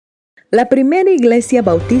La Primera Iglesia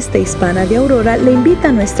Bautista Hispana de Aurora le invita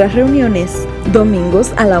a nuestras reuniones,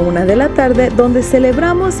 domingos a la 1 de la tarde, donde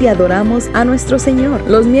celebramos y adoramos a nuestro Señor.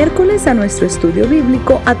 Los miércoles a nuestro estudio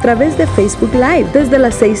bíblico a través de Facebook Live desde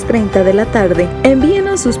las 6:30 de la tarde.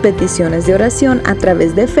 Envíenos sus peticiones de oración a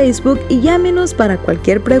través de Facebook y llámenos para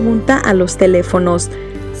cualquier pregunta a los teléfonos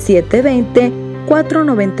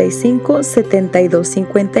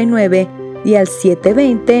 720-495-7259 y al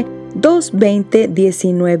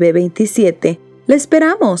 720-220-1927. ¡Le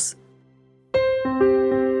esperamos!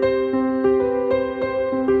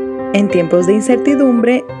 En tiempos de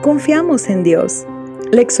incertidumbre, confiamos en Dios.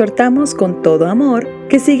 Le exhortamos con todo amor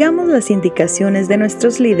que sigamos las indicaciones de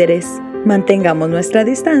nuestros líderes, mantengamos nuestra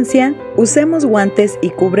distancia, usemos guantes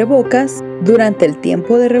y cubrebocas durante el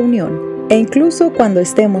tiempo de reunión e incluso cuando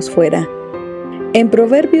estemos fuera. En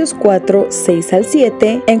Proverbios 4, 6 al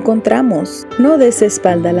 7 encontramos: no des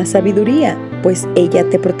espalda a la sabiduría, pues ella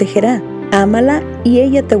te protegerá. Ámala y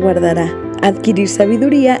ella te guardará. Adquirir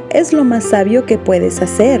sabiduría es lo más sabio que puedes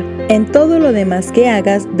hacer. En todo lo demás que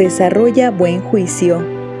hagas, desarrolla buen juicio.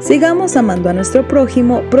 Sigamos amando a nuestro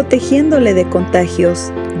prójimo, protegiéndole de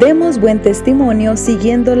contagios. Demos buen testimonio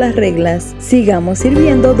siguiendo las reglas. Sigamos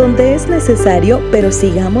sirviendo donde es necesario, pero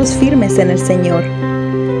sigamos firmes en el Señor.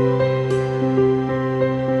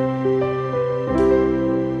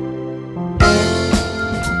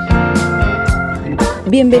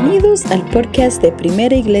 Bienvenidos al podcast de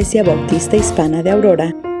Primera Iglesia Bautista Hispana de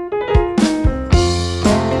Aurora.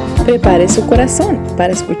 Prepare su corazón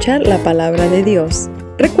para escuchar la palabra de Dios.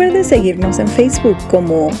 Recuerde seguirnos en Facebook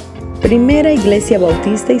como Primera Iglesia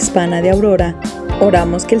Bautista Hispana de Aurora.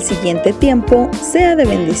 Oramos que el siguiente tiempo sea de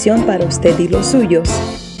bendición para usted y los suyos.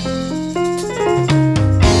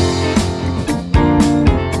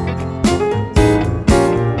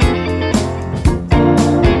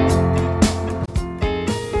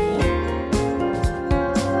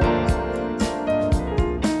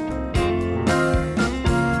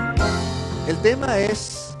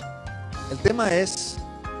 El tema es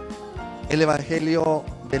el Evangelio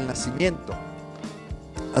del Nacimiento.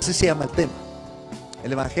 Así se llama el tema,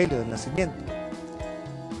 el Evangelio del Nacimiento.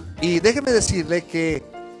 Y déjeme decirle que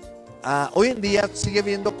hoy en día sigue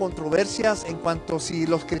habiendo controversias en cuanto a si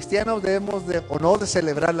los cristianos debemos o no de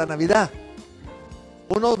celebrar la Navidad.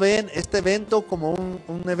 Unos ven este evento como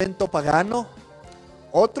un evento pagano,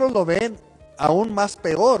 otros lo ven aún más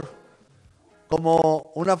peor,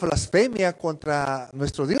 como una blasfemia contra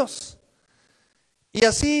nuestro Dios. Y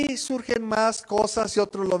así surgen más cosas y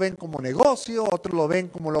otros lo ven como negocio, otros lo ven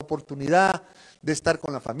como la oportunidad de estar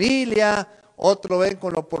con la familia, otros lo ven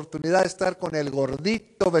con la oportunidad de estar con el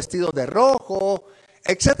gordito vestido de rojo,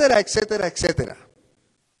 etcétera, etcétera, etcétera.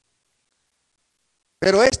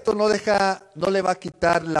 Pero esto no le va a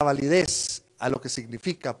quitar la validez a lo que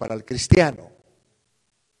significa para el cristiano.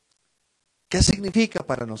 ¿Qué significa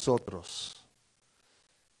para nosotros?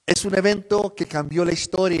 Es un evento que cambió la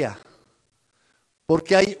historia,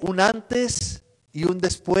 porque hay un antes y un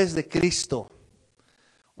después de Cristo.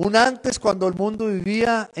 Un antes cuando el mundo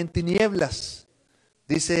vivía en tinieblas,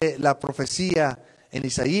 dice la profecía en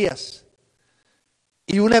Isaías.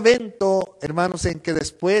 Y un evento, hermanos, en que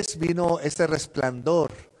después vino ese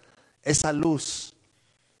resplandor, esa luz,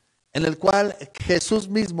 en el cual Jesús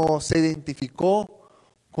mismo se identificó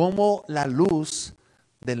como la luz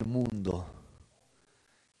del mundo.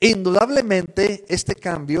 Indudablemente este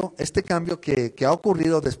cambio que ha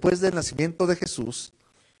ocurrido después del nacimiento de Jesús,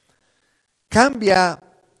 cambia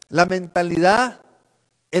la mentalidad,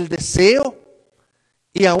 el deseo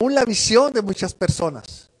y aún la visión de muchas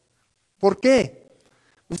personas. ¿Por qué?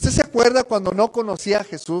 ¿Usted se acuerda cuando no conocía a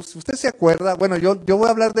Jesús? ¿Usted se acuerda? Bueno, yo voy a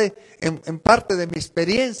hablar en parte de mi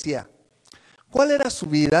experiencia. ¿Cuál era su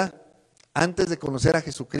vida antes de conocer a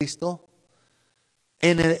Jesucristo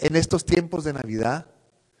en estos tiempos de Navidad?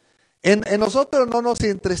 En nosotros no nos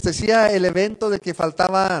entristecía el evento de que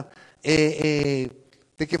faltaban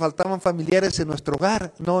familiares en nuestro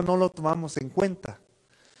hogar. No lo tomamos en cuenta.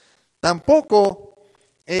 Tampoco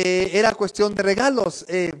era cuestión de regalos.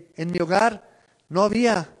 En mi hogar no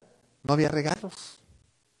había regalos.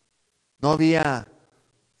 Había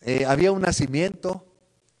un nacimiento,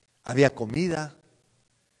 había comida,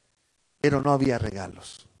 pero no había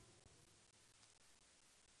regalos.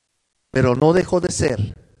 Pero no dejó de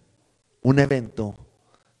ser un evento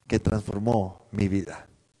que transformó mi vida.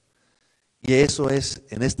 Y eso es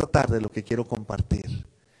en esta tarde lo que quiero compartir.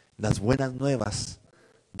 Las buenas nuevas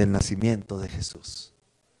del nacimiento de Jesús.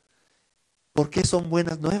 ¿Por qué son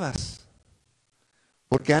buenas nuevas?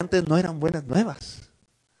 Porque antes no eran buenas nuevas.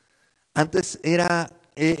 Antes era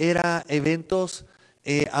eventos,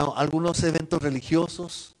 algunos eventos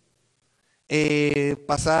religiosos,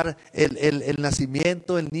 pasar el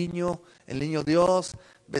nacimiento, el niño Dios,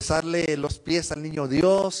 besarle los pies al niño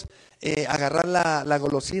Dios, agarrar la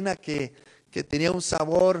golosina que tenía un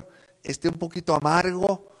sabor un poquito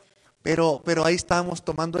amargo, pero ahí estábamos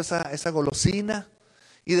tomando esa golosina,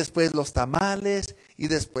 y después los tamales, y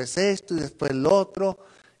después esto, y después lo otro.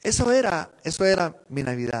 Eso era mi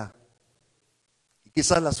Navidad, y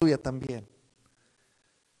quizás la suya también.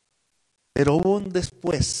 Pero hubo un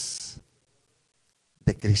después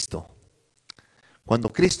de Cristo.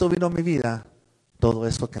 Cuando Cristo vino a mi vida, todo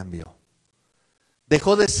eso cambió.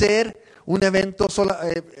 Dejó de ser un evento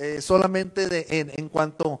solamente en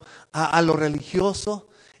cuanto a lo religioso,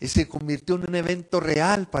 y se convirtió en un evento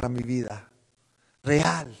real para mi vida.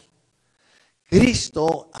 Real.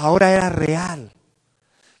 Cristo ahora era real.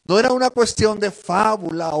 No era una cuestión de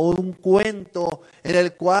fábula o un cuento en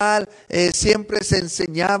el cual siempre se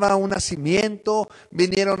enseñaba un nacimiento.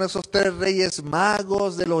 Vinieron esos 3 reyes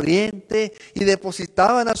magos del oriente y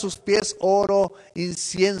depositaban a sus pies oro,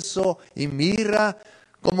 incienso y mirra,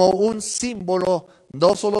 como un símbolo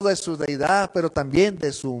no solo de su deidad, pero también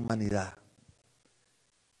de su humanidad.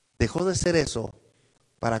 Dejó de ser eso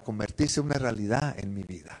para convertirse en una realidad en mi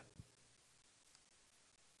vida.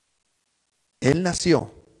 Él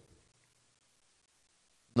nació.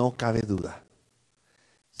 No cabe duda.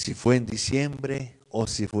 Si fue en diciembre, o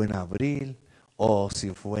si fue en abril, o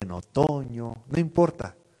si fue en otoño, no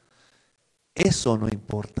importa. Eso no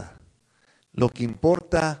importa. Lo que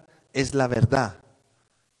importa es la verdad.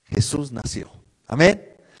 Jesús nació.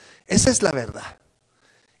 Amén. Esa es la verdad.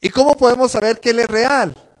 ¿Y cómo podemos saber que Él es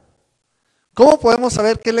real? ¿Cómo podemos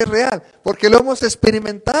saber que Él es real? Porque lo hemos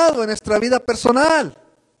experimentado en nuestra vida personal.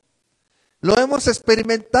 Lo hemos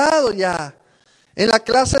experimentado ya. En la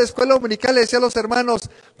clase de escuela dominical le decía a los hermanos: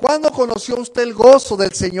 ¿cuándo conoció usted el gozo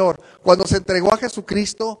del Señor? Cuando se entregó a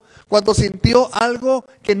Jesucristo, cuando sintió algo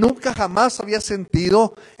que nunca jamás había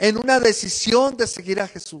sentido en una decisión de seguir a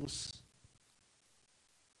Jesús.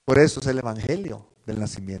 Por eso es el evangelio del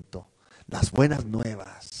nacimiento, las buenas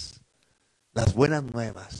nuevas, las buenas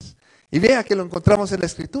nuevas. Y vea que lo encontramos en la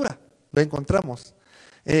Escritura, lo encontramos.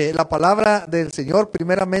 La palabra del Señor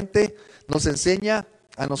primeramente nos enseña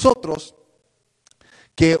a nosotros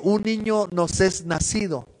que un niño nos es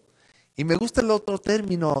nacido. Y me gusta el otro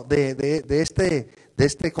término de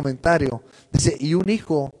este comentario. Dice, y un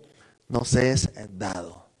hijo nos es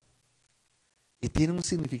dado. Y tiene un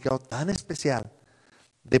significado tan especial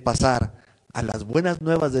de pasar a las buenas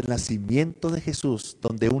nuevas del nacimiento de Jesús,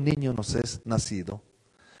 donde un niño nos es nacido,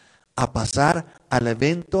 a pasar al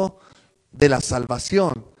evento de la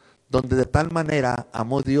salvación, donde de tal manera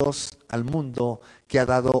amó Dios al mundo que ha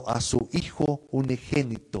dado a su Hijo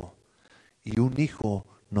unigénito, y un Hijo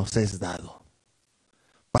nos es dado,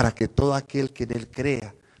 para que todo aquel que en Él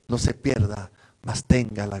crea no se pierda, mas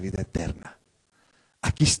tenga la vida eterna.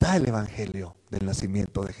 Aquí está el evangelio del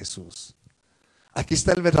nacimiento de Jesús. Aquí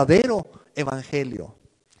está el verdadero evangelio,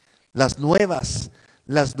 las nuevas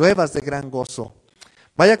de gran gozo.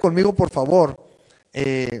 Vaya conmigo, por favor,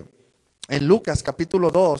 en Lucas capítulo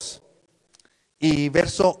 2 y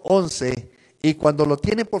verso 11. Y cuando lo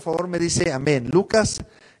tiene, por favor, me dice amén. Lucas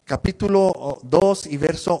capítulo 2 y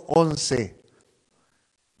verso 11.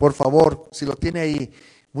 Por favor, si lo tiene ahí.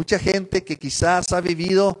 Mucha gente que quizás ha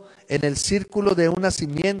vivido en el círculo de un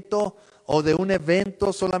nacimiento o de un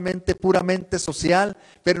evento solamente puramente social,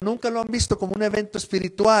 pero nunca lo han visto como un evento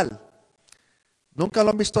espiritual. Nunca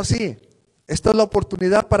lo han visto así. Esta es la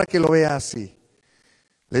oportunidad para que lo vea así.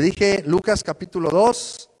 Le dije Lucas capítulo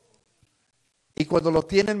 2, y cuando lo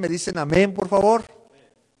tienen me dicen amén, por favor.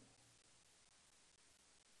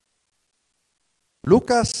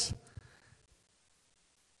 Lucas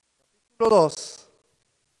capítulo 2.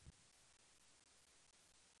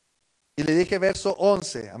 Y le dije verso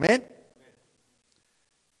 11, amén.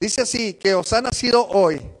 Dice así, que os ha nacido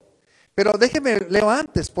hoy. Pero déjeme leo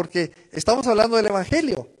antes, porque estamos hablando del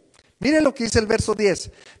evangelio. Miren lo que dice el verso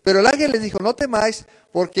 10. Pero el ángel le dijo, no temáis,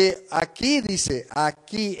 porque aquí dice,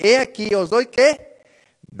 he aquí os doy ¿qué?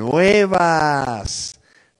 Nuevas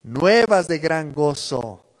de gran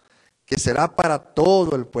gozo, que será para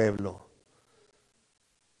todo el pueblo.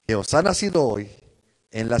 Que os ha nacido hoy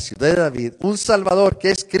en la ciudad de David un Salvador, que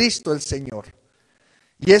es Cristo el Señor.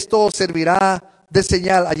 Y esto os servirá de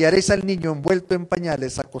señal: hallaréis al niño envuelto en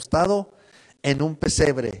pañales, acostado en un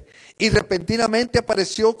pesebre. Y repentinamente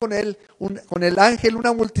apareció con el ángel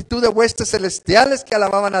una multitud de huestes celestiales que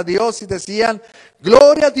alababan a Dios y decían: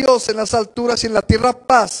 gloria a Dios en las alturas y en la tierra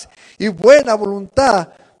paz y buena voluntad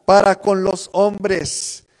para con los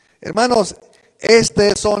hombres. Hermanos,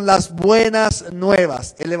 Estas son las buenas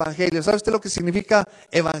nuevas, el evangelio. ¿Sabe usted lo que significa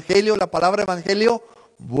evangelio? La palabra evangelio,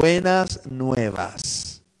 buenas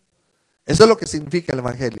nuevas. Eso es lo que significa el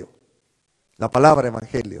evangelio, la palabra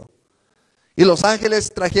evangelio. Y los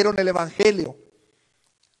ángeles trajeron el evangelio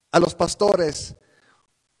a los pastores.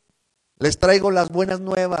 Les traigo las buenas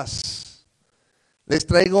nuevas. Les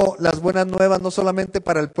traigo las buenas nuevas no solamente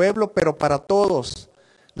para el pueblo, pero para todos.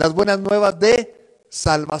 Las buenas nuevas de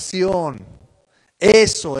salvación.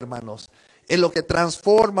 Eso, hermanos, es lo que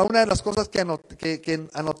transforma. Una de las cosas que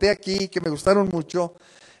anoté aquí, que me gustaron mucho,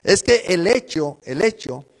 es que el hecho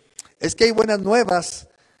es que hay buenas nuevas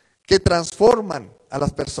que transforman a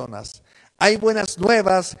las personas. Hay buenas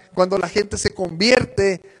nuevas cuando la gente se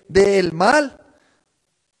convierte del mal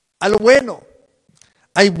a lo bueno.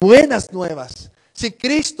 Hay buenas nuevas. Si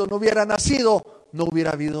Cristo no hubiera nacido, no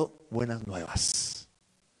hubiera habido buenas nuevas.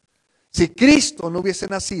 Si Cristo no hubiese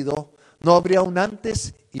nacido, no habría un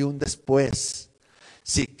antes y un después.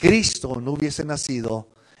 Si Cristo no hubiese nacido,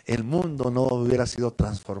 el mundo no hubiera sido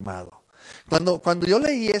transformado. Cuando yo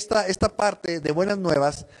leí esta parte de buenas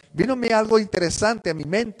nuevas, vínome algo interesante a mi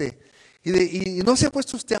mente. Y no se ha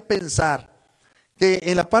puesto usted a pensar que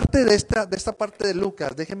en la parte de esta parte de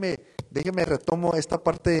Lucas, déjeme retomo esta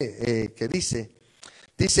parte que dice,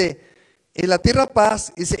 en la tierra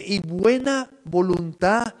paz, dice, y buena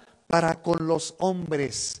voluntad para con los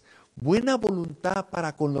hombres. Buena voluntad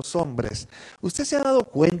para con los hombres. ¿Usted se ha dado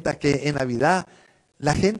cuenta que en Navidad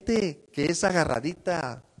la gente que es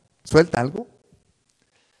agarradita suelta algo?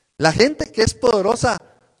 La gente que es poderosa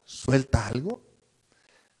suelta algo.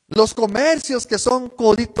 Los comercios que son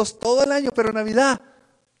coditos todo el año, pero en Navidad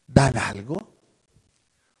dan algo.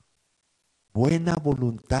 Buena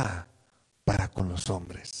voluntad para con los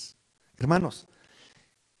hombres. Hermanos,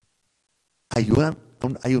 hay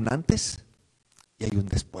un antes y hay un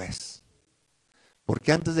después.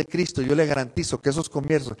 Porque antes de Cristo yo le garantizo que esos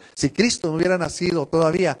comercios, si Cristo no hubiera nacido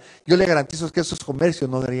todavía, yo le garantizo que esos comercios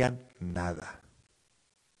no darían nada.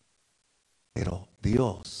 Pero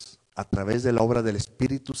Dios, a través de la obra del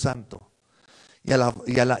Espíritu Santo y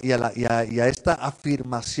a esta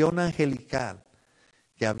afirmación angelical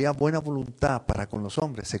que había buena voluntad para con los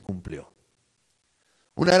hombres, se cumplió.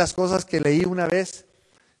 Una de las cosas que leí una vez,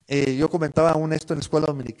 yo comentaba aún esto en la escuela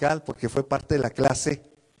dominical porque fue parte de la clase.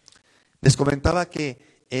 Les comentaba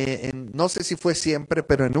que no sé si fue siempre,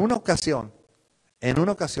 pero en una ocasión,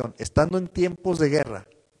 estando en tiempos de guerra,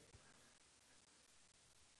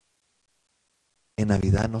 en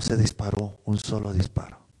Navidad no se disparó un solo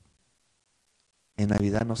disparo. En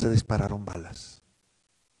Navidad no se dispararon balas.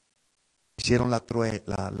 Hicieron la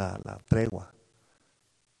tregua.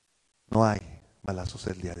 No hay balazos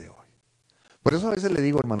el día de hoy. Por eso a veces le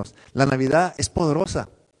digo, hermanos, la Navidad es poderosa.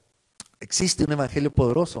 Existe un evangelio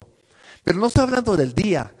poderoso. Pero no estoy hablando del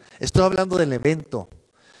día, estoy hablando del evento.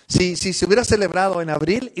 Si se hubiera celebrado en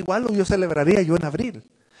abril, igual yo celebraría yo en abril.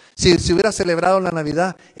 Si se hubiera celebrado la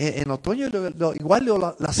Navidad en otoño, igual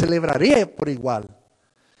yo la celebraría por igual.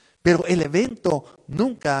 Pero el evento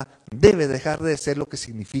nunca debe dejar de ser lo que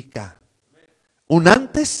significa. Un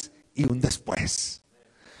antes y un después.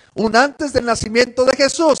 Un antes del nacimiento de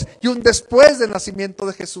Jesús y un después del nacimiento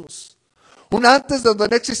de Jesús. Un antes donde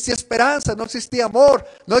no existía esperanza, no existía amor,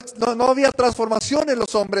 no había transformación en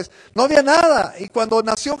los hombres, no había nada. Y cuando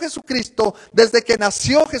nació Jesucristo, desde que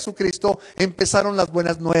nació Jesucristo, empezaron las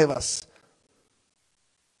buenas nuevas.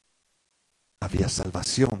 Había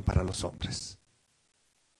salvación para los hombres.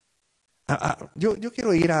 Yo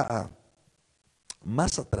quiero ir a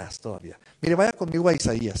más atrás todavía. Mire, vaya conmigo a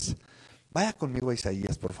Isaías. Vaya conmigo a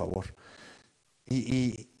Isaías, por favor.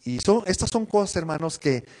 Estas son cosas, hermanos,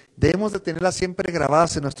 que debemos de tenerlas siempre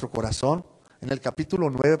grabadas en nuestro corazón. En el capítulo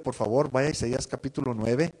 9, por favor, vaya a Isaías capítulo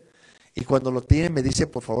 9. Y cuando lo tienen me dice,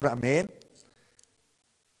 por favor, amén.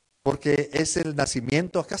 Porque es el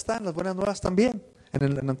nacimiento. Acá están las buenas nuevas también, en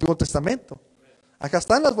el Antiguo Testamento. Acá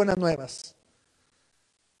están las buenas nuevas.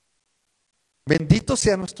 Bendito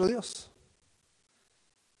sea nuestro Dios.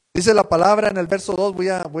 Dice la palabra en el verso 2,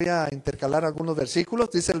 voy a intercalar algunos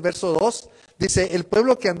versículos. Dice el verso 2, dice, el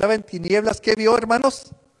pueblo que andaba en tinieblas, ¿qué vio,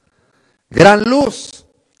 hermanos? Gran luz.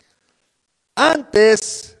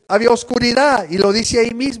 Antes había oscuridad, y lo dice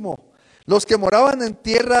ahí mismo. Los que moraban en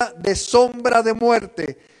tierra de sombra de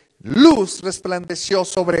muerte, luz resplandeció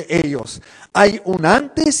sobre ellos. Hay un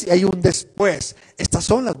antes y hay un después. Estas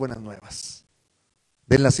son las buenas nuevas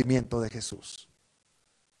del nacimiento de Jesús.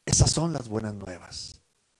 Esas son las buenas nuevas.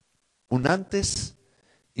 Un antes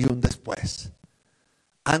y un después.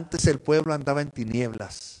 Antes el pueblo andaba en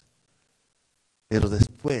tinieblas, pero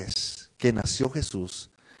después que nació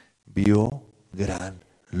Jesús, vio gran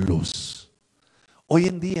luz. Hoy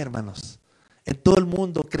en día, hermanos, en todo el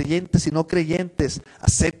mundo, creyentes y no creyentes,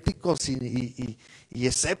 asépticos y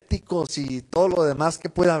escépticos y todo lo demás que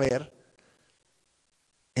pueda haber,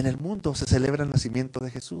 en el mundo se celebra el nacimiento de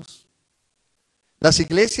Jesús. Las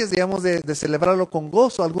iglesias, digamos, de celebrarlo con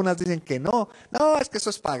gozo, algunas dicen que no, es que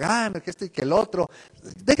eso es pagano, que esto y que el otro.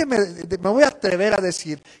 Me voy a atrever a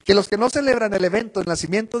decir que los que no celebran el evento del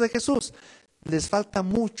nacimiento de Jesús, les falta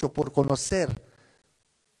mucho por conocer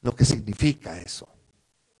lo que significa eso.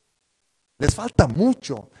 Les falta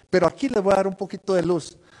mucho, pero aquí les voy a dar un poquito de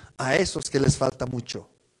luz a esos que les falta mucho,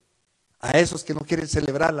 a esos que no quieren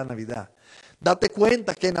celebrar la Navidad. Date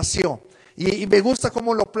cuenta que nació. Y me gusta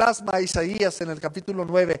cómo lo plasma Isaías en el capítulo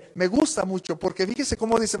 9. Me gusta mucho porque fíjese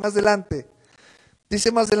cómo dice más adelante.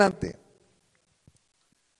 Dice,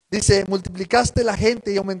 multiplicaste la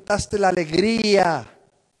gente y aumentaste la alegría.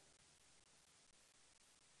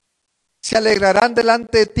 Se alegrarán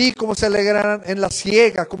delante de ti como se alegrarán en la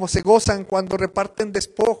siega, como se gozan cuando reparten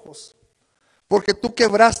despojos. Porque tú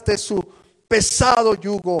quebraste su pesado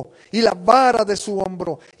yugo y la vara de su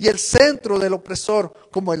hombro y el centro del opresor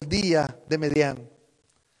como el día de Medián.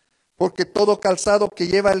 Porque todo calzado que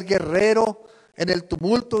lleva el guerrero en el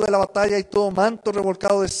tumulto de la batalla y todo manto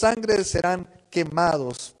revolcado de sangre serán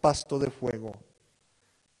quemados, pasto de fuego.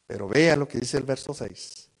 Pero vea lo que dice el verso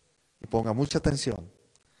 6 y ponga mucha atención.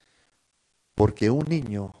 Porque un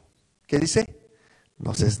niño, ¿qué dice?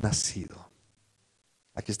 Nos es nacido.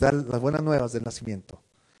 Aquí están las buenas nuevas del nacimiento.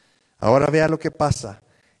 Ahora vea lo que pasa.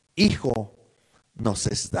 Hijo nos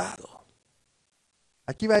es dado.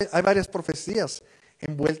 Aquí hay varias profecías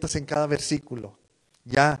envueltas en cada versículo.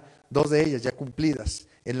 Ya 2 de ellas ya cumplidas.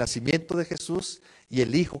 El nacimiento de Jesús y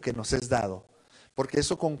el Hijo que nos es dado. Porque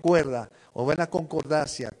eso concuerda o va en la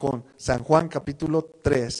concordancia con San Juan capítulo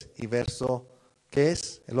 3 y verso, ¿qué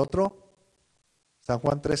es? ¿El otro? San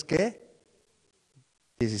Juan 3, ¿qué?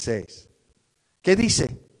 16. ¿Qué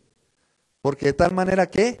dice? Porque de tal manera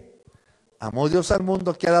que amó Dios al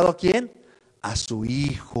mundo que ha dado ¿a quién? A su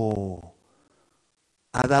Hijo.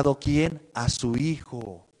 ¿Ha dado quién? A su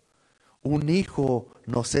Hijo. Un hijo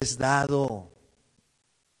nos es dado.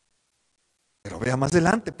 Pero vea más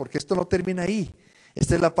adelante, porque esto no termina ahí.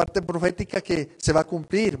 Esta es la parte profética que se va a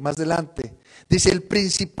cumplir más adelante. Dice, el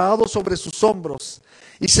principado sobre sus hombros.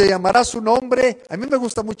 Y se llamará su nombre, a mí me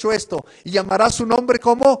gusta mucho esto, y llamará su nombre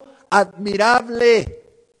como admirable.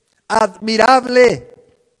 Admirable.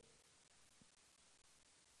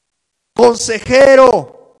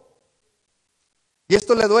 Consejero. Y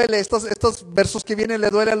esto le duele, estos versos que vienen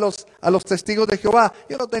le duele a los testigos de Jehová.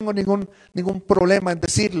 Yo no tengo ningún problema en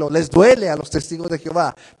decirlo. Les duele a los testigos de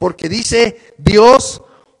Jehová. Porque dice Dios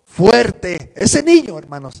fuerte. Ese niño,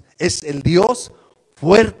 hermanos, es el Dios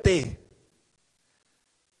fuerte.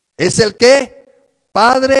 Es el que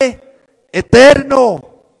Padre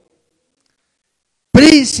eterno.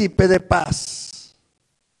 Príncipe de paz.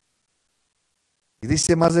 Y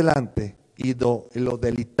dice más adelante. Y lo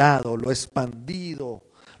delicado, lo expandido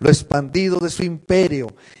de su imperio,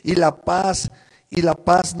 y la paz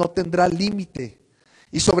no tendrá límite,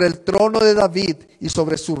 y sobre el trono de David y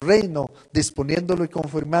sobre su reino, disponiéndolo y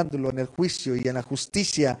confirmándolo en el juicio y en la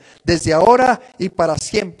justicia, desde ahora y para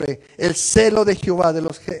siempre. El celo de Jehová de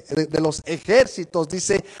los ejércitos,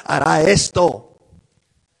 dice, hará esto.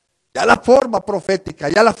 Ya la forma profética,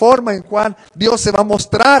 ya la forma en cual Dios se va a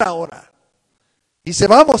mostrar ahora. Y se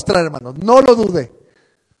va a mostrar, hermanos, no lo dude.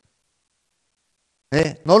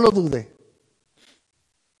 No lo dude.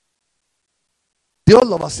 Dios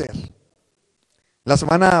lo va a hacer. La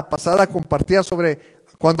semana pasada compartía sobre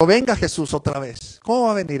cuando venga Jesús otra vez. ¿Cómo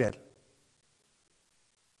va a venir Él?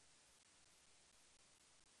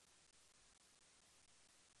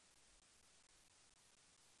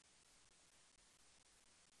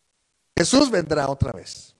 Jesús vendrá otra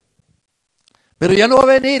vez. Pero ya no va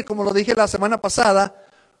a venir, como lo dije la semana pasada,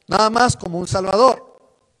 nada más como un Salvador.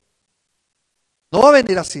 No va a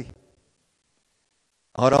venir así.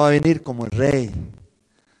 Ahora va a venir como el Rey,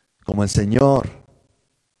 como el Señor.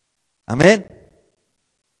 Amén.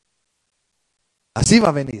 Así va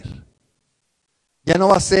a venir. Ya no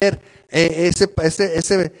va a ser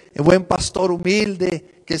ese buen pastor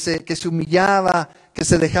humilde que se humillaba, que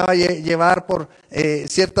se dejaba llevar por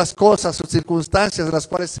ciertas cosas o circunstancias en las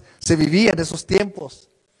cuales se vivía en esos tiempos.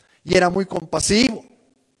 Y era muy compasivo.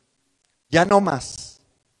 Ya no más.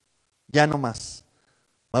 Ya no más.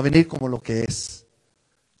 Va a venir como lo que es.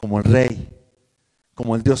 Como el Rey.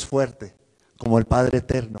 Como el Dios fuerte. Como el Padre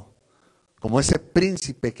eterno. Como ese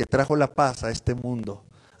príncipe que trajo la paz a este mundo.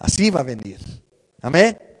 Así va a venir.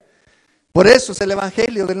 Amén. Por eso es el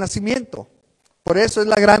evangelio del nacimiento. Por eso es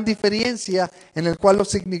la gran diferencia en el cual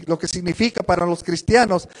lo que significa para los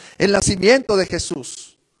cristianos el nacimiento de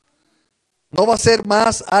Jesús. No va a ser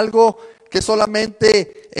más algo que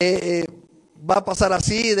solamente va a pasar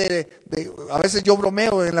así. A veces yo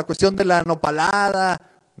bromeo en la cuestión de la nopalada.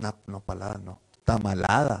 Nopalada no,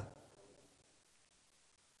 tamalada.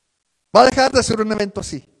 Va a dejar de ser un evento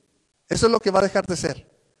así. Eso es lo que va a dejar de ser.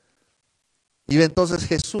 Y entonces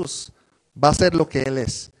Jesús va a ser lo que Él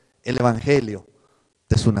es, el evangelio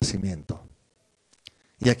de su nacimiento.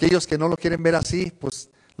 Y aquellos que no lo quieren ver así, pues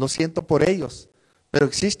lo siento por ellos. Pero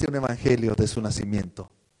existe un evangelio de su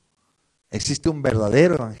nacimiento. Existe un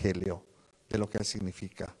verdadero evangelio de lo que Él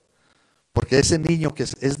significa. Porque ese niño que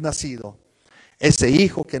es nacido, ese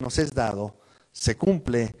hijo que nos es dado, se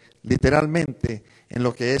cumple literalmente en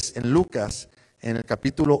lo que es en Lucas, en el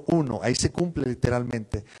capítulo 1. Ahí se cumple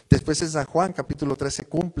literalmente. Después en San Juan, capítulo 3, se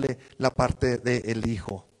cumple la parte del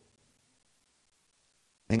hijo.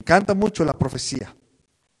 Me encanta mucho la profecía.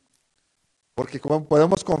 Porque como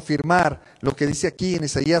podemos confirmar lo que dice aquí en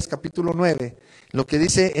Isaías capítulo 9, lo que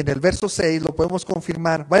dice en el verso 6, lo podemos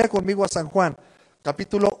confirmar. Vaya conmigo a San Juan,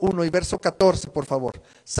 capítulo 1 y verso 14, por favor.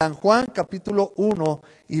 San Juan, capítulo 1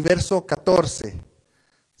 y verso 14.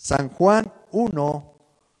 San Juan 1,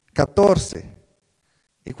 14.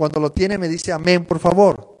 Y cuando lo tiene me dice amén, por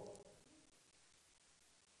favor.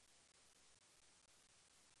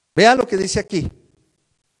 Vea lo que dice aquí.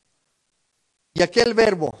 Y aquel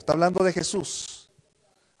verbo, está hablando de Jesús,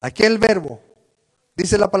 aquel verbo,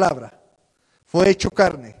 dice la palabra, fue hecho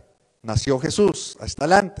carne, nació Jesús, ahí está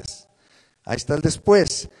el antes, ahí está el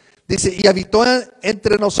después. Dice, y habitó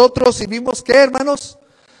entre nosotros y vimos que, hermanos,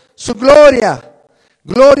 su gloria,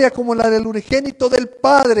 gloria como la del unigénito del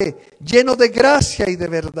Padre, lleno de gracia y de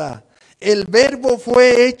verdad. El verbo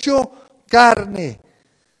fue hecho carne,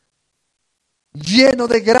 lleno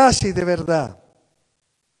de gracia y de verdad.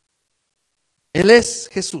 Él es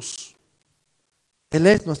Jesús. Él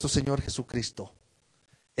es nuestro Señor Jesucristo.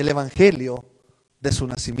 El evangelio de su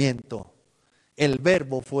nacimiento. El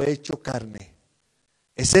verbo fue hecho carne.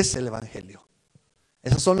 Ese es el evangelio.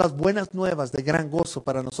 Esas son las buenas nuevas de gran gozo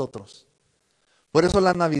para nosotros. Por eso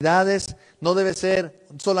las navidades no debe ser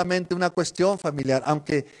solamente una cuestión familiar,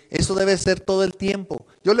 aunque eso debe ser todo el tiempo.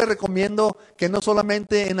 Yo le recomiendo que no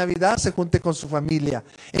solamente en Navidad se junte con su familia.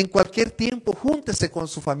 En cualquier tiempo júntese con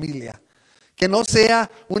su familia. Que no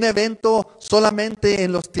sea un evento solamente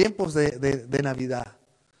en los tiempos de Navidad.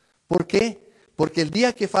 ¿Por qué? Porque el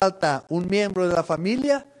día que falta un miembro de la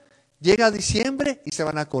familia, llega diciembre y se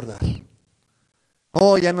van a acordar.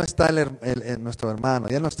 Oh, ya no está nuestro hermano,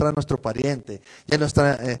 ya no está nuestro pariente, ya no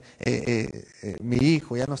está mi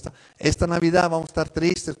hijo, ya no está. Esta Navidad vamos a estar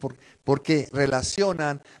tristes porque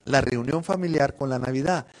relacionan la reunión familiar con la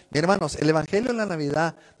Navidad. Mis hermanos, el evangelio de la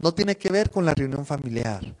Navidad no tiene que ver con la reunión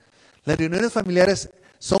familiar. Las reuniones familiares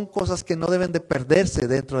son cosas que no deben de perderse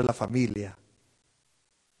dentro de la familia.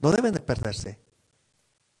 No deben de perderse.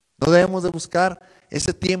 No debemos de buscar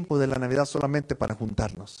ese tiempo de la Navidad solamente para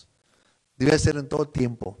juntarnos. Debe ser en todo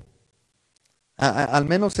tiempo. Al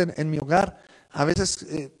menos en mi hogar, a veces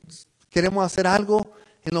queremos hacer algo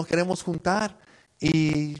y nos queremos juntar.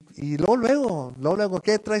 Y luego,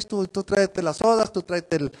 ¿qué traes tú? Tú tráete las sodas, tú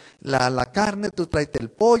tráete la carne, tú tráete el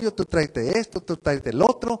pollo, tú tráete esto, tú tráete el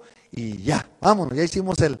otro. Y ya, vámonos, ya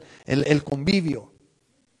hicimos el convivio.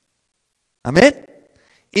 Amén.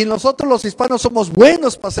 Y nosotros los hispanos somos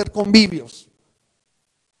buenos para hacer convivios.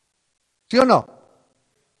 ¿Sí o no?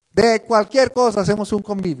 De cualquier cosa hacemos un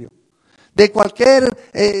convivio. De cualquier,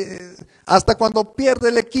 hasta cuando pierde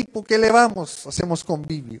el equipo que le vamos, hacemos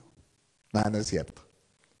convivio. No es cierto.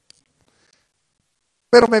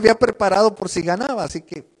 Pero me había preparado por si ganaba, así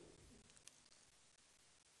que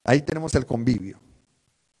ahí tenemos el convivio.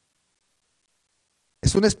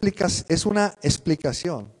 Es una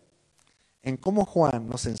explicación en cómo Juan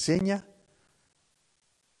nos enseña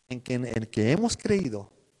en que el que hemos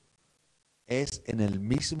creído es en el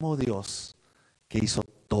mismo Dios que hizo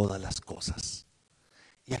todas las cosas.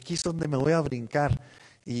 Y aquí es donde me voy a brincar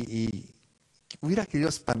y hubiera querido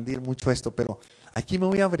expandir mucho esto, pero aquí me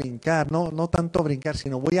voy a brincar, no tanto a brincar,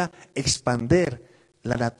 sino voy a expander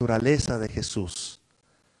la naturaleza de Jesús,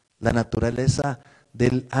 la naturaleza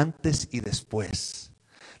del antes y después,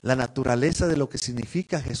 la naturaleza de lo que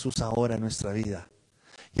significa Jesús ahora en nuestra vida.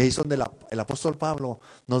 Y ahí es donde el apóstol Pablo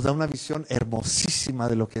nos da una visión hermosísima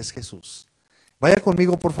de lo que es Jesús. Vaya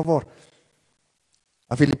conmigo, por favor,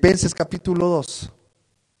 a Filipenses capítulo 2.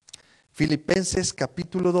 Filipenses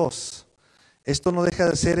capítulo 2. Esto no deja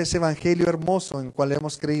de ser ese evangelio hermoso en el cual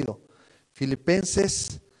hemos creído.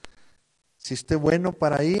 Filipenses, si esté bueno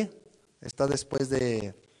para ahí, está después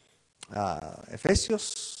de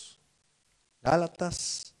Efesios,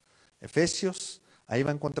 Gálatas, Efesios, ahí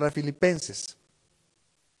va a encontrar Filipenses.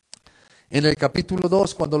 En el capítulo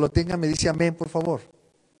 2, cuando lo tenga, me dice amén, por favor.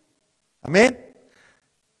 Amén.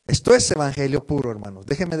 Esto es evangelio puro, hermanos.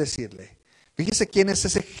 Déjeme decirle. Fíjese quién es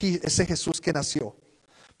ese Jesús que nació.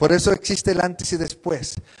 Por eso existe el antes y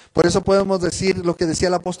después. Por eso podemos decir lo que decía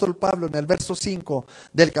el apóstol Pablo en el verso 5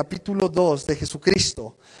 del capítulo 2 de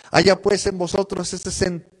Jesucristo. Haya pues en vosotros ese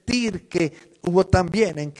sentir que hubo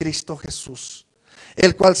también en Cristo Jesús,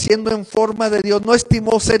 el cual siendo en forma de Dios no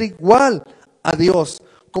estimó ser igual a Dios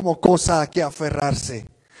como cosa a que aferrarse,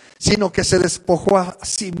 sino que se despojó a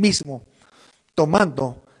sí mismo,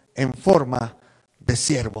 tomando en forma de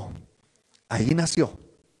siervo. Ahí nació.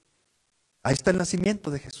 Ahí está el nacimiento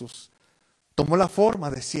de Jesús. Tomó la forma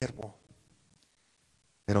de siervo.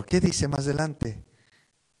 Pero ¿qué dice más adelante?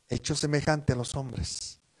 Hecho semejante a los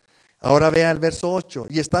hombres. Ahora vea el verso 8.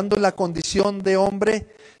 Y estando en la condición de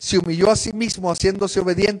hombre, se humilló a sí mismo, haciéndose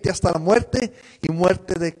obediente hasta la muerte y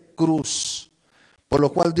muerte de cruz. Por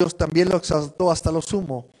lo cual Dios también lo exaltó hasta lo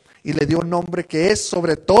sumo y le dio un nombre que es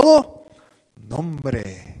sobre todo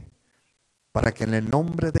nombre. Para que en el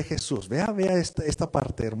nombre de Jesús, vea esta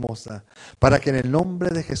parte hermosa, para que en el nombre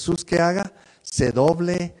de Jesús que haga, se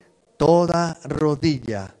doble toda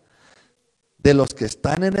rodilla de los que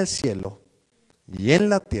están en el cielo y en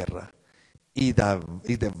la tierra y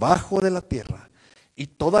debajo de la tierra, y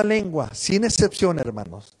toda lengua, sin excepción,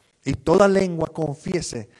 hermanos, y toda lengua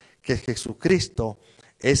confiese que Jesucristo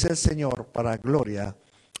es el Señor, para gloria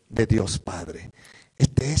de Dios Padre.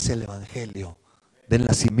 Este es el evangelio del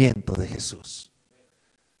nacimiento de Jesús.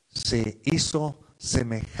 Se hizo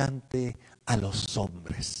semejante a los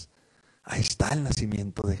hombres. Ahí está el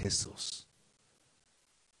nacimiento de Jesús.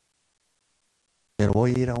 Pero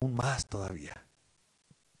voy a ir aún más todavía.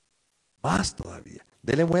 Más todavía.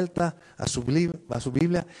 Dele vuelta a su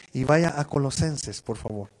Biblia y vaya a Colosenses, por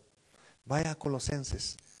favor. Vaya a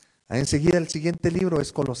Colosenses. Ahí enseguida el siguiente libro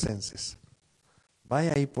es Colosenses.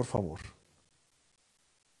 Vaya ahí, por favor.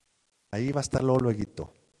 Ahí va a estar luego.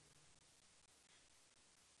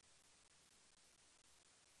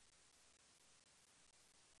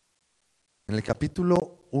 En el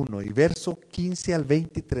capítulo 1 y verso 15 al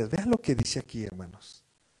 23. Vean lo que dice aquí, hermanos.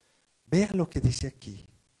 Vean lo que dice aquí.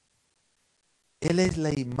 Él es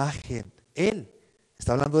la imagen. Él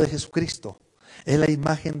está hablando de Jesucristo. Es la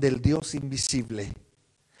imagen del Dios invisible.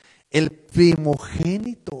 El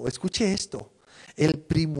primogénito. Escuche esto. El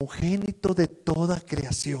primogénito de toda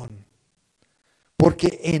creación.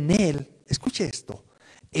 Porque en Él, escuche esto,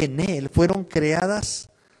 en Él fueron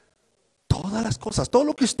creadas todas las cosas, todo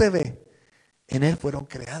lo que usted ve, en Él fueron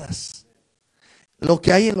creadas. Lo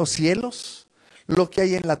que hay en los cielos, lo que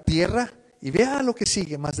hay en la tierra, y vea lo que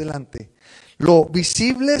sigue más adelante. Lo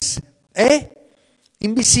visibles e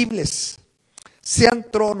invisibles,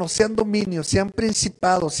 sean tronos, sean dominios, sean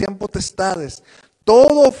principados, sean potestades,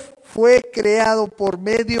 todo fue creado por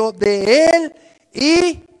medio de Él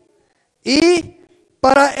y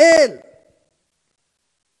para Él.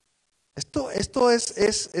 Esto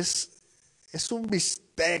es un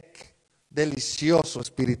bistec delicioso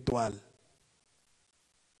espiritual.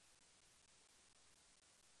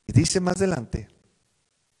 Y dice más adelante,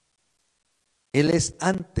 Él es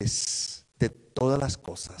antes de todas las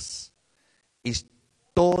cosas y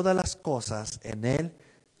todas las cosas en Él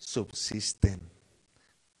subsisten.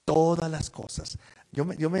 Todas las cosas. Yo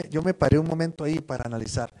me paré un momento ahí para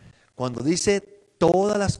analizar. Cuando dice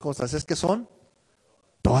todas las cosas, es que son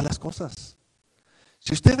todas las cosas.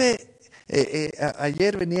 Si usted ve,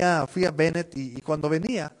 ayer fui a Bennett y cuando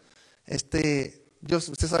venía,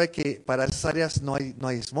 usted sabe que para esas áreas no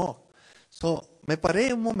hay smog. Me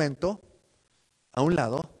paré un momento a un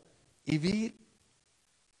lado y vi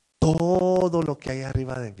todo lo que hay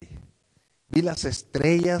arriba de mí. Vi las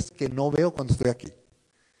estrellas que no veo cuando estoy aquí.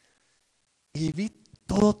 Y vi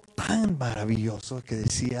todo tan maravilloso que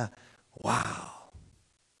decía, wow,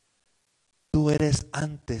 tú eres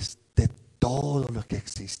antes de todo lo que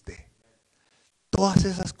existe. Todas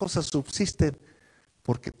esas cosas subsisten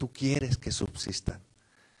porque tú quieres que subsistan.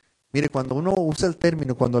 Mire, cuando uno usa el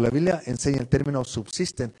término, cuando la Biblia enseña el término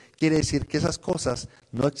subsisten, quiere decir que esas cosas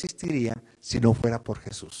no existirían si no fuera por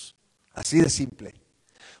Jesús. Así de simple.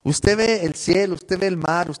 Usted ve el cielo, usted ve el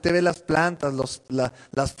mar, usted ve las plantas,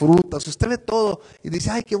 las frutas, usted ve todo y dice,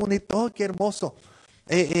 ay, qué bonito, oh, qué hermoso.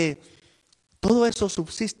 Todo eso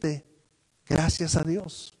subsiste gracias a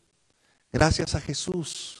Dios, gracias a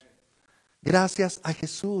Jesús, gracias a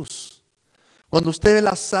Jesús. Cuando usted ve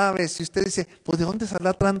las aves y usted dice, pues ¿de dónde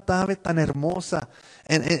saldrá tanta ave tan hermosa?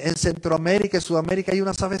 En Centroamérica y Sudamérica hay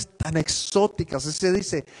unas aves tan exóticas, se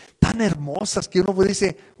dice, tan hermosas que uno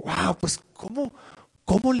dice, wow, pues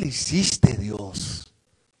 ¿cómo le hiciste, Dios?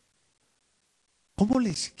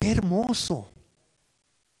 Qué hermoso.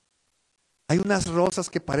 Hay unas rosas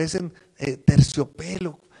que parecen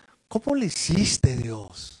terciopelo. ¿Cómo le hiciste,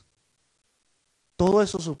 Dios? Todo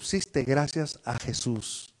eso subsiste gracias a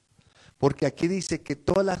Jesús. Porque aquí dice que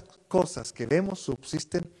todas las cosas que vemos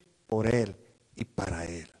subsisten por Él y para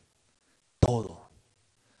Él. Todo.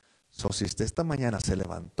 Si usted esta mañana se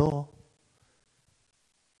levantó,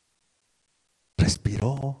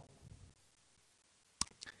 respiró,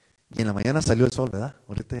 y en la mañana salió el sol, ¿verdad?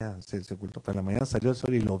 Ahorita ya se ocultó, pero en la mañana salió el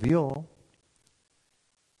sol y lo vio,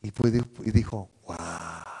 y dijo, wow,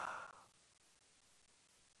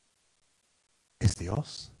 ¿es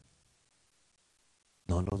Dios?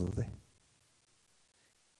 No lo dudé.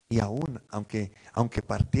 Y aún, aunque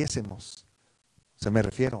partiésemos, me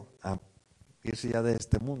refiero a irse ya de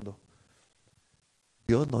este mundo,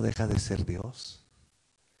 Dios no deja de ser Dios.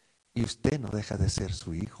 Y usted no deja de ser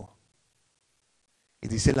su hijo. Y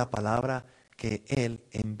dice la palabra que Él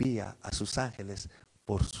envía a sus ángeles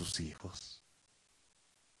por sus hijos.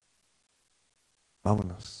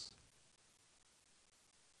 Vámonos.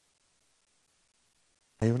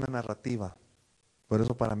 Hay una narrativa. Por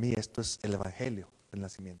eso para mí esto es el evangelio del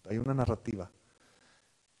nacimiento. Hay una narrativa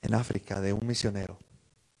en África de un misionero.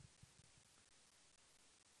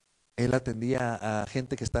 Él atendía a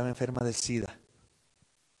gente que estaba enferma del SIDA.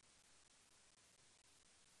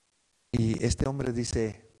 Y este hombre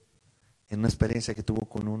dice, en una experiencia que tuvo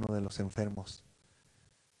con uno de los enfermos,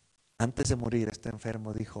 antes de morir este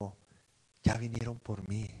enfermo dijo, ya vinieron por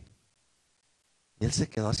mí. Y él se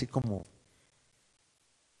quedó así como,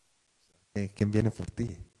 ¿quién viene por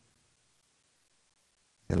ti?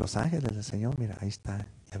 De los ángeles del Señor, mira, ahí está,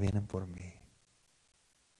 ya vienen por mí.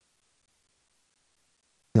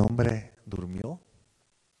 Este hombre durmió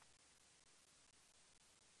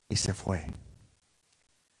y se fue.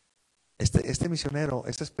 Este misionero,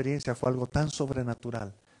 esta experiencia fue algo tan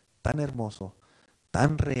sobrenatural, tan hermoso,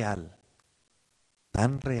 tan real,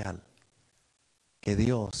 que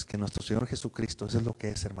Dios, que nuestro Señor Jesucristo, eso es lo que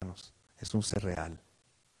es, hermanos, es un ser real.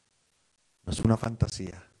 No es una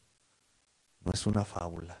fantasía, no es una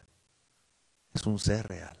fábula, es un ser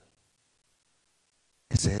real.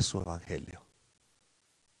 Ese es su evangelio.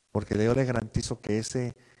 Porque yo le garantizo que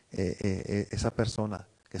esa persona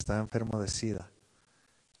que estaba enfermo de SIDA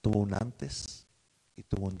tuvo un antes y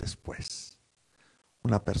tuvo un después.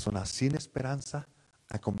 Una persona sin esperanza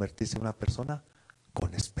a convertirse en una persona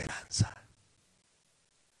con esperanza.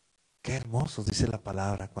 Qué hermoso dice la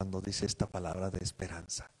palabra cuando dice esta palabra de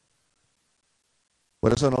esperanza.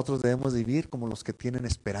 Por eso nosotros debemos vivir como los que tienen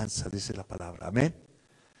esperanza, dice la palabra. Amén.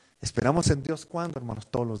 Esperamos en Dios ¿cuándo, hermanos?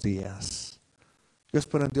 Todos los días. Yo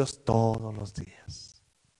espero en Dios todos los días.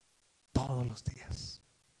 Todos los días.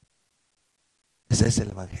 Ese es el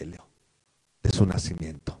evangelio de su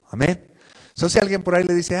nacimiento. Amén. Si alguien por ahí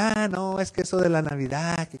le dice, no, es que eso de la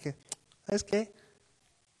Navidad, ¿sabes qué?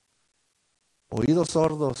 Oídos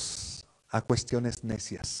sordos a cuestiones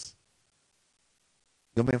necias.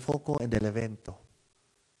 Yo me enfoco en el evento.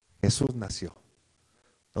 Jesús nació,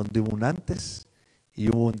 donde hubo un antes y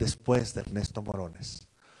hubo un después de Ernesto Morones.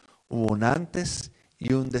 Hubo un antes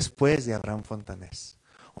y un después de Abraham Fontanés.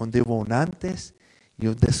 Donde hubo un antes y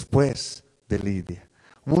un después de Lidia.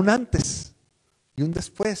 Hubo un antes y un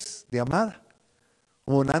después de Amada.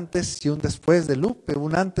 Hubo un antes y un después de Lupe. Hubo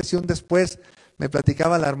un antes y un después. Me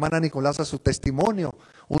platicaba la hermana Nicolasa su testimonio.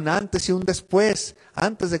 Un antes y un después.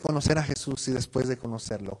 Antes de conocer a Jesús y después de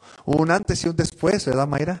conocerlo. Hubo un antes y un después, ¿verdad,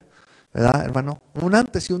 Mayra? ¿Verdad, hermano? Un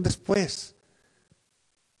antes y un después.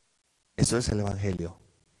 Eso es el evangelio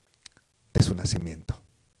de su nacimiento.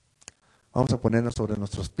 Vamos a ponernos sobre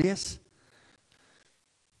nuestros pies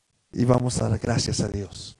y vamos a dar gracias a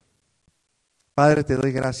Dios. Padre, te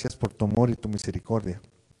doy gracias por tu amor y tu misericordia.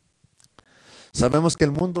 Sabemos que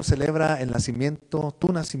el mundo celebra el nacimiento,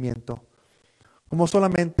 tu nacimiento, como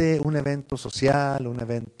solamente un evento social, un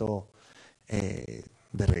evento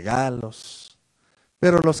de regalos.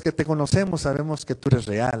 Pero los que te conocemos sabemos que tú eres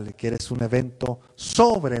real y que eres un evento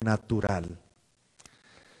sobrenatural.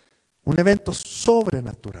 Un evento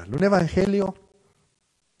sobrenatural, un evangelio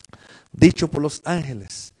dicho por los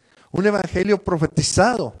ángeles, un evangelio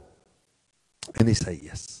profetizado en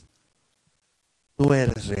Isaías. Tú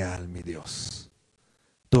eres real, mi Dios.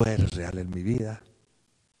 Tú eres real en mi vida.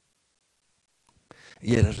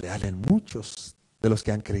 Y eres real en muchos de los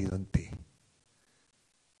que han creído en ti.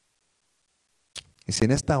 Y si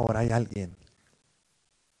en esta hora hay alguien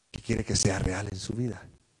porque quiere que sea real en su vida.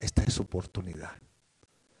 Esta es su oportunidad.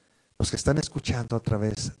 Los que están escuchando a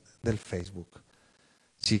través del Facebook,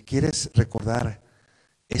 si quieres recordar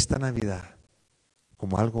esta Navidad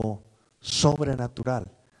como algo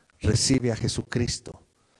sobrenatural, recibe a Jesucristo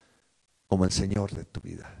como el Señor de tu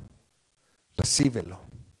vida. Recíbelo.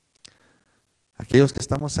 Aquellos que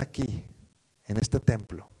estamos aquí en este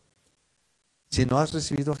templo, si no has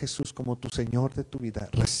recibido a Jesús como tu Señor de tu vida,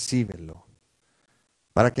 recíbelo.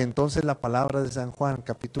 Para que entonces la palabra de San Juan,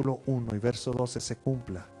 capítulo 1 y verso 12 se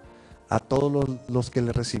cumpla. A todos los que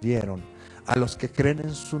le recibieron, a los que creen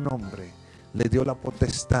en su nombre, le dio la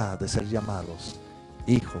potestad de ser llamados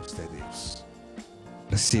hijos de Dios.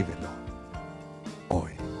 Recíbelo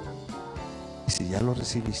hoy. Y si ya lo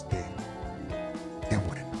recibiste, qué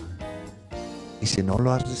bueno. Y si no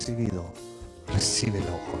lo has recibido,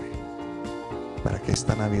 recíbelo hoy, para que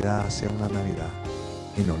esta Navidad sea una Navidad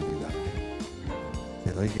inolvidable.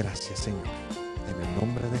 Te doy gracias, Señor, en el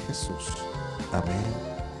nombre de Jesús. Amén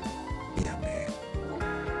y amén.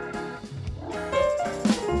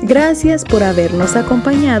 Gracias por habernos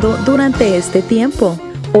acompañado durante este tiempo.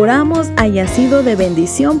 Oramos haya sido de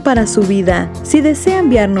bendición para su vida. Si desea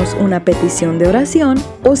enviarnos una petición de oración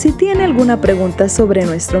o si tiene alguna pregunta sobre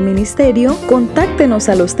nuestro ministerio, contáctenos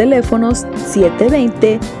a los teléfonos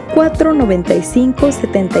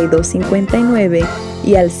 720-495-7259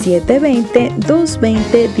 y al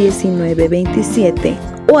 720-220-1927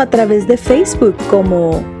 o a través de Facebook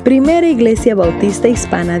como Primera Iglesia Bautista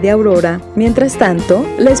Hispana de Aurora. Mientras tanto,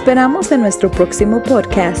 le esperamos en nuestro próximo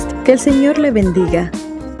podcast. Que el Señor le bendiga.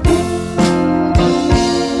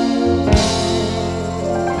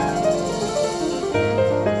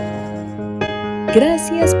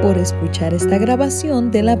 Gracias por escuchar esta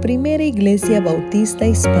grabación de la Primera Iglesia Bautista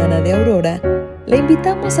Hispana de Aurora. Le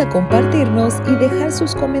invitamos a compartirnos y dejar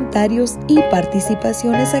sus comentarios y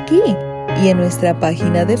participaciones aquí y en nuestra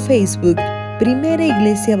página de Facebook, Primera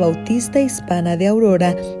Iglesia Bautista Hispana de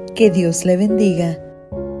Aurora. Que Dios le bendiga.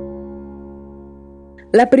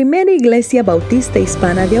 La Primera Iglesia Bautista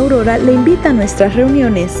Hispana de Aurora le invita a nuestras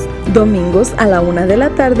reuniones, domingos a la 1 de la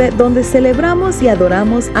tarde, donde celebramos y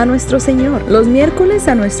adoramos a nuestro Señor. Los miércoles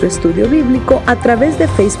a nuestro estudio bíblico a través de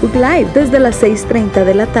Facebook Live desde las 6:30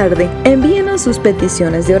 de la tarde. Envíenos sus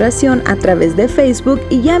peticiones de oración a través de Facebook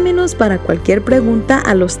y llámenos para cualquier pregunta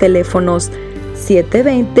a los teléfonos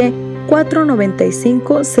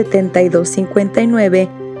 720-495-7259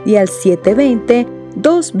 y al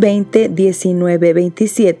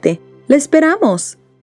 720-220-1927. ¡Le esperamos!